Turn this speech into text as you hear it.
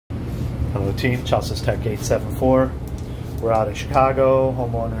Hello team, Chelsea's Tech 874. We're out of Chicago.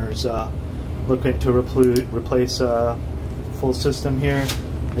 Homeowners looking to replace a full system here.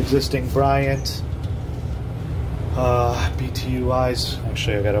 Existing Bryant. BTUIs.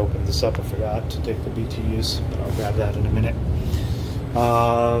 Actually, I gotta open this up. I forgot to take the BTUs, but I'll grab that in a minute.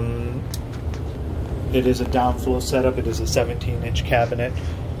 It is a downflow setup. It is a 17-inch cabinet,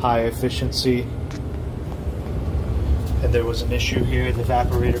 high efficiency. And there was an issue here. The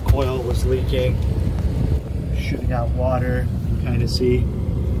evaporator coil was leaking, shooting out water. You can kind of see.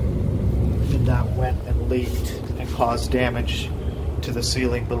 And that went and leaked and caused damage to the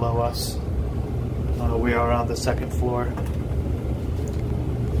ceiling below us. We are on the second floor.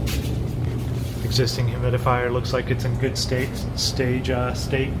 Existing humidifier looks like it's in good state.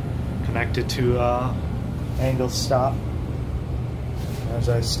 Connected to angle stop. As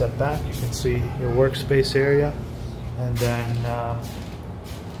I step back, you can see your workspace area, and then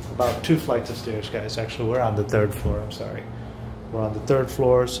about 2 flights of stairs, guys. Actually, we're on the 3rd floor. I'm sorry. We're on the 3rd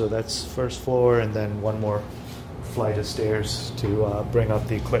floor, so that's 1st floor, and then 1 more flight of stairs to bring up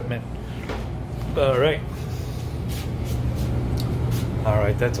the equipment. Alright,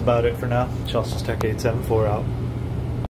 that's about it for now. Chelsea's Tech 874 out.